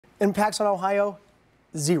Impacts on Ohio?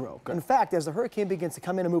 Zero. In fact, as the hurricane begins to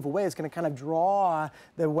come in and move away, it's going to kind of draw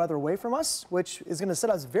the weather away from us, which is going to set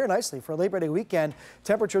us very nicely for Labor Day weekend.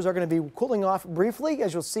 Temperatures are going to be cooling off briefly,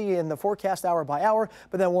 as you'll see in the forecast hour by hour,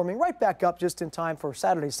 but then warming right back up just in time for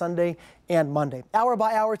Saturday, Sunday, and Monday. Hour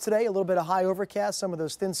by hour today, a little bit of high overcast, some of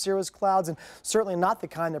those thin cirrus clouds, and certainly not the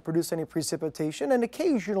kind that produce any precipitation, and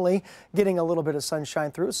occasionally getting a little bit of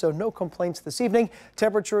sunshine through, so no complaints this evening.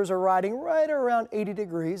 Temperatures are riding right around 80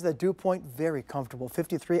 degrees. The dew point very comfortable.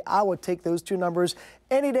 53. I would take those two numbers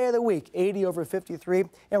any day of the week, 80 over 53,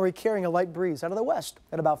 and we're carrying a light breeze out of the west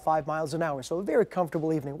at about 5 miles an hour. So a very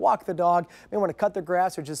comfortable evening. Walk the dog, may want to cut the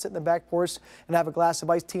grass or just sit in the back porch and have a glass of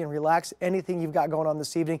iced tea and relax. Anything you've got going on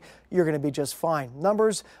this evening, you're going to be just fine.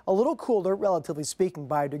 Numbers a little cooler, relatively speaking,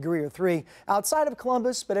 by a degree or 3 outside of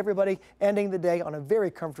Columbus, but everybody ending the day on a very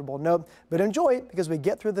comfortable note. But enjoy it, because we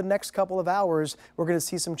get through the next couple of hours, we're going to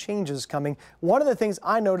see some changes coming. One of the things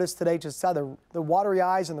I noticed today, just how the watery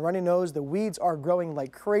eyes and the runny nose, the weeds are growing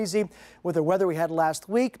like crazy with the weather we had last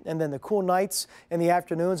week, and then the cool nights in the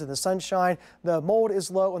afternoons and the sunshine. The mold is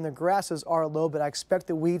low and the grasses are low, but I expect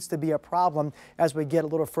the weeds to be a problem as we get a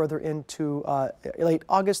little further into late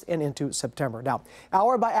August and into September. Now,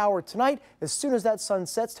 hour by hour tonight, as soon as that sun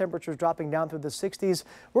sets, temperatures dropping down through the 60s.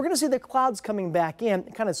 We're going to see the clouds coming back in,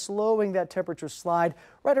 kind of slowing that temperature slide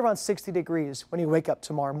right around 60 degrees when you wake up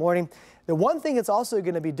tomorrow morning. The one thing that's also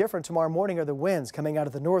going to be different tomorrow morning are the winds coming out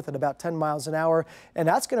of the north at about 10 miles an hour, and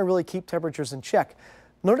that's going to really keep temperatures in check.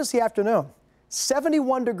 Notice the afternoon.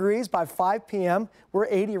 71 degrees by 5 p.m. We're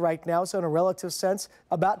 80 right now, so in a relative sense,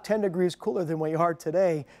 about 10 degrees cooler than we are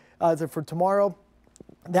today. For tomorrow,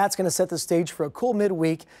 that's going to set the stage for a cool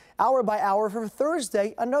midweek. Hour by hour for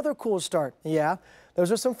Thursday, another cool start. Yeah,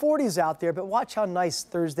 those are some 40s out there, but watch how nice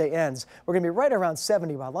Thursday ends. We're going to be right around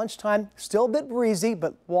 70 by lunchtime. Still a bit breezy,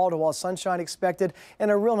 but wall-to-wall sunshine expected,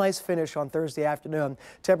 and a real nice finish on Thursday afternoon.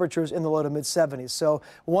 Temperatures in the low to mid-70s. So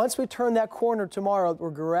once we turn that corner tomorrow,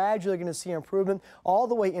 we're gradually going to see improvement all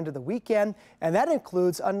the way into the weekend, and that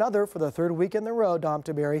includes another, for the third week in the row, Dom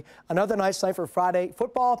Taberry, another nice night for Friday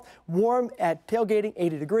football. Warm at tailgating,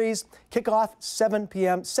 80 degrees. Kickoff 7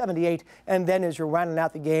 p.m., 78, and then as you're rounding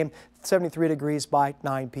out the game, 73 degrees by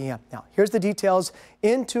 9 p.m. Now, here's the details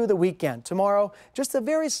into the weekend. Tomorrow, just a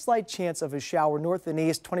very slight chance of a shower north and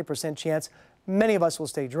east, 20% chance. Many of us will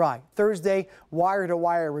stay dry. Thursday, wire to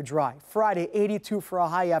wire, we're dry. Friday, 82 for a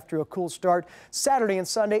high after a cool start. Saturday and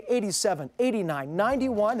Sunday, 87, 89,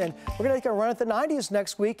 91, and we're going to take a run at the 90s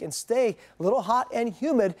next week and stay a little hot and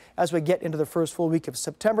humid as we get into the first full week of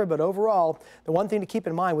September. But overall, the one thing to keep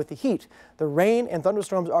in mind with the heat, the rain and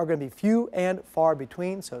thunderstorms are going to be few and far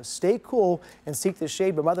between, so stay cool and seek the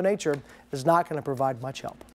shade, but Mother Nature is not going to provide much help.